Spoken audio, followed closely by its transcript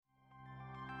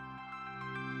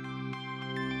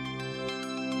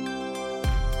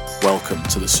Welcome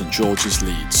to the St George's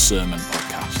Leeds Sermon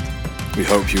Podcast. We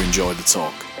hope you enjoy the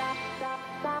talk.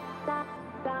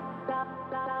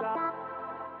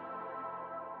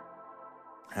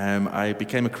 I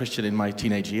became a Christian in my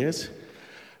teenage years.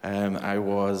 I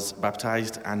was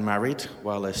baptized and married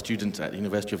while a student at the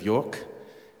University of York.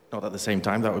 Not at the same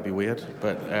time, that would be weird,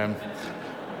 but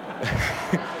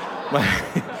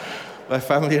my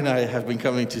family and I have been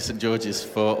coming to St George's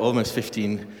for almost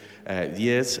 15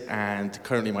 years, and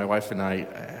currently my wife and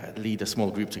I lead a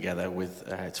small group together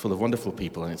it's full of wonderful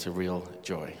people, and it's a real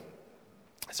joy.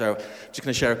 So I'm just going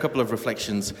to share a couple of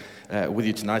reflections with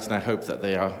you tonight, and I hope that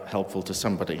they are helpful to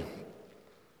somebody.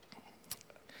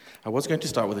 I was going to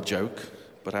start with a joke,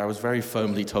 but I was very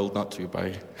firmly told not to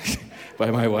by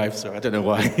my wife, so I don't know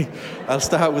why. I'll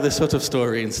start with a sort of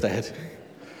story instead.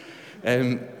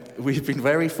 We've been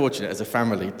very fortunate as a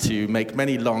family to make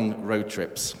many long road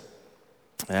trips,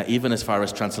 even as far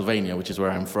as Transylvania, which is where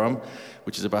I'm from,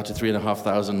 which is about a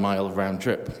 3,500-mile round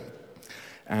trip.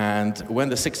 And when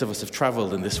the six of us have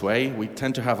travelled in this way, we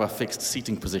tend to have our fixed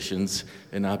seating positions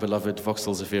in our beloved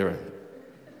Vauxhall Zafira.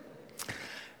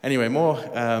 Anyway,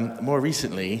 more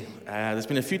recently, there's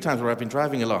been a few times where I've been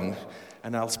driving along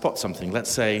and I'll spot something, let's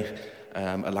say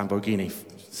a Lamborghini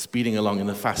speeding along in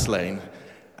the fast lane,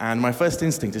 and my first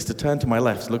instinct is to turn to my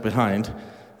left, look behind,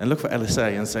 and look for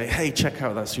LSA and say, hey, check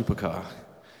out that supercar.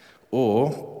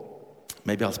 Or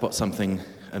maybe I'll spot something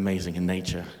amazing in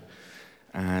nature.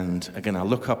 And again, I'll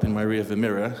look up in my rearview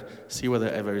mirror, see whether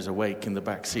Eva is awake in the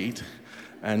back seat,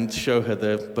 and show her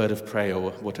the bird of prey or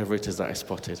whatever it is that I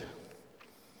spotted.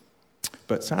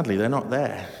 But sadly, they're not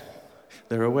there.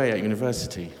 They're away at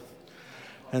university.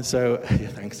 And so, yeah,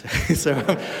 thanks.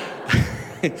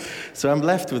 So I'm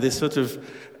left with this sort of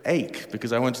ache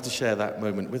because I wanted to share that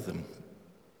moment with them.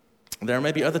 There are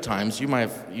maybe other times, you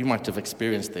might have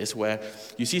experienced this, where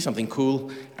you see something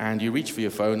cool and you reach for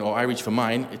your phone, or I reach for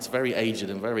mine. It's very aged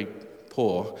and very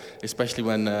poor, especially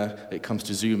when it comes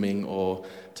to zooming or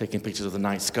taking pictures of the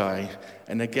night sky.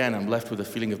 And again, I'm left with a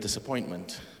feeling of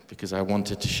disappointment because I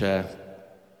wanted to share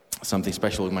something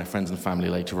special with my friends and family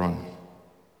later on.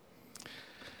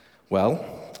 Well,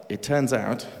 it turns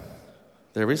out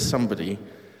there is somebody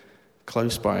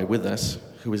close by with us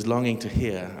who is longing to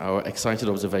hear our excited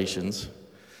observations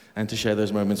and to share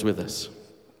those moments with us.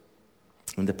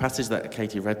 In the passage that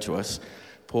Katie read to us,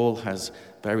 Paul has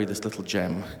buried this little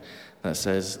gem that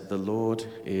says, "The Lord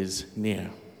is near."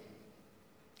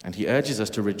 And he urges us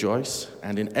to rejoice,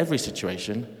 and in every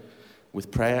situation,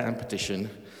 with prayer and petition,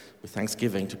 with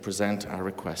thanksgiving, to present our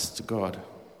requests to God.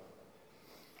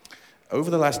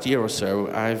 Over the last year or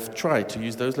so, I've tried to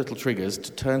use those little triggers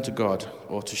to turn to God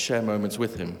or to share moments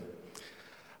with him.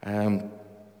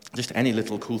 Just any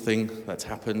little cool thing that's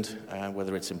happened,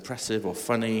 whether it's impressive or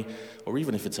funny, or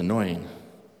even if it's annoying.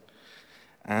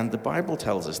 And the Bible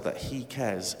tells us that he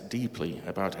cares deeply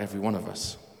about every one of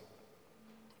us.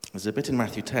 There's a bit in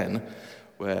Matthew 10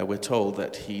 where we're told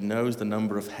that he knows the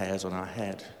number of hairs on our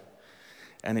head.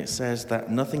 And it says that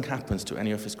nothing happens to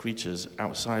any of his creatures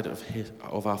outside of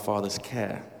our Father's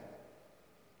care.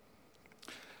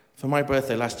 For my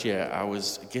birthday last year, I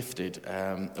was gifted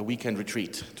a weekend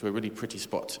retreat to a really pretty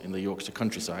spot in the Yorkshire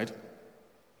countryside.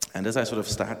 And as I sort of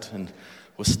sat and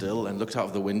was still and looked out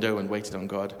of the window and waited on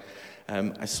God,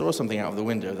 I saw something out of the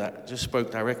window that just spoke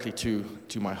directly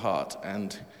to my heart.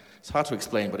 And it's hard to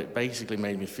explain, but it basically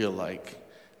made me feel like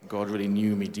God really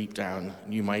knew me deep down,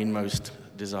 knew my inmost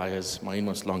desires, my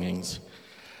inmost longings,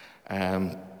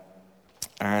 and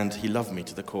he loved me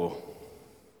to the core.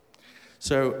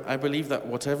 So I believe that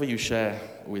whatever you share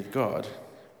with God,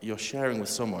 you're sharing with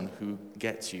someone who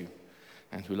gets you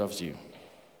and who loves you.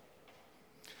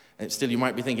 And still, you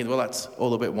might be thinking, well, that's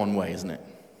all a bit one way, isn't it?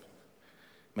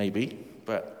 Maybe,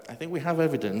 but I think we have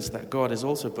evidence that God is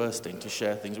also bursting to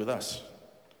share things with us.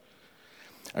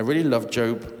 I really love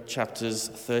Job chapters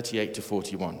 38 to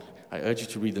 41. I urge you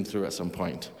to read them through at some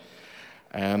point.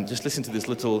 Just listen to this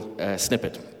little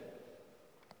snippet.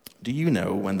 Do you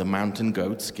know when the mountain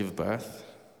goats give birth?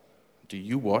 Do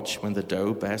you watch when the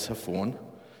doe bears her fawn?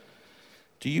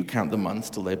 Do you count the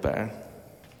months till they bear?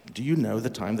 Do you know the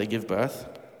time they give birth?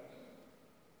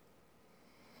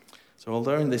 So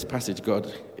although in this passage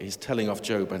God is telling off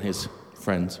Job and his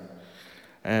friends,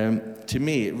 to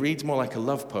me it reads more like a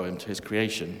love poem to his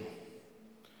creation.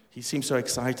 He seems so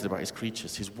excited about his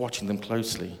creatures. He's watching them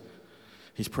closely.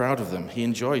 He's proud of them. He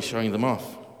enjoys showing them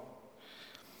off.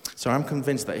 So I'm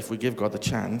convinced that if we give God the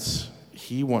chance,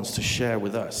 he wants to share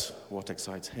with us what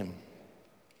excites him.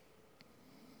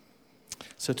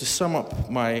 So to sum up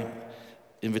my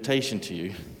invitation to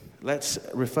you, let's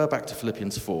refer back to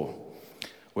Philippians 4,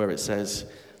 where it says,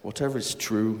 whatever is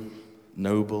true,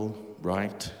 noble,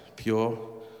 right, pure,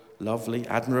 lovely,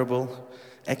 admirable,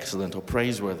 excellent, or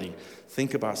praiseworthy,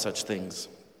 think about such things.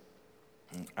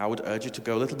 I would urge you to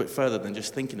go a little bit further than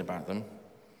just thinking about them.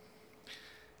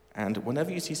 And whenever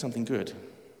you see something good,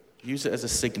 use it as a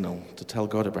signal to tell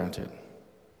God about it,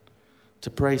 to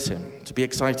praise Him, to be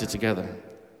excited together.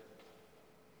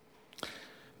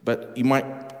 But you might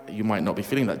not be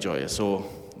feeling that joyous, or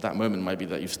that moment might be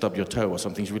that you've stubbed your toe or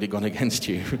something's really gone against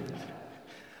you.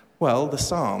 Well, the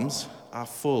Psalms are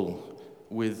full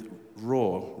with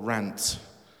raw rants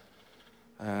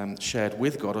shared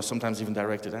with God, or sometimes even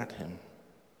directed at Him.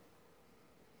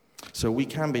 So we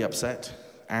can be upset,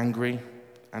 angry,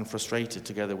 and frustrated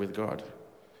together with God.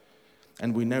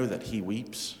 And we know that He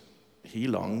weeps, He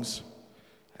longs,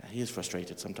 He is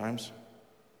frustrated sometimes.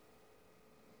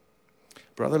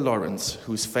 Brother Lawrence,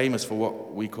 who's famous for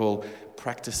what we call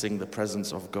practicing the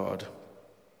presence of God,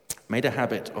 made a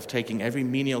habit of taking every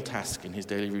menial task in his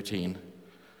daily routine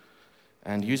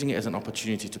and using it as an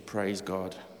opportunity to praise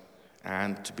God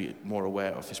and to be more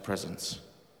aware of His presence.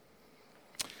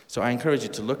 So I encourage you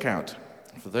to look out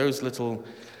for those little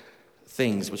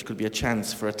things which could be a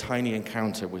chance for a tiny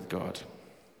encounter with God.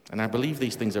 And I believe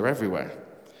these things are everywhere,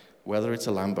 whether it's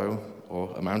a Lambo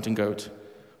or a mountain goat,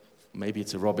 maybe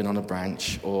it's a robin on a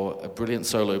branch, or a brilliant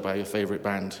solo by your favorite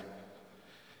band,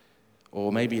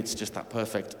 or maybe it's just that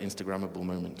perfect Instagrammable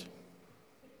moment.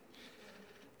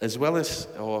 As well as,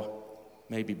 or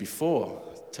maybe before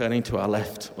turning to our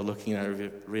left or looking in our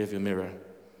rearview mirror,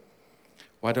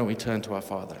 why don't we turn to our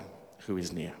Father who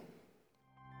is near?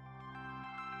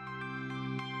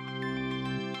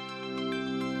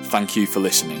 Thank you for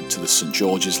listening to the St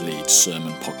George's Leeds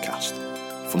Sermon Podcast.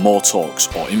 For more talks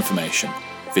or information,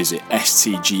 visit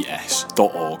stgs.org.uk.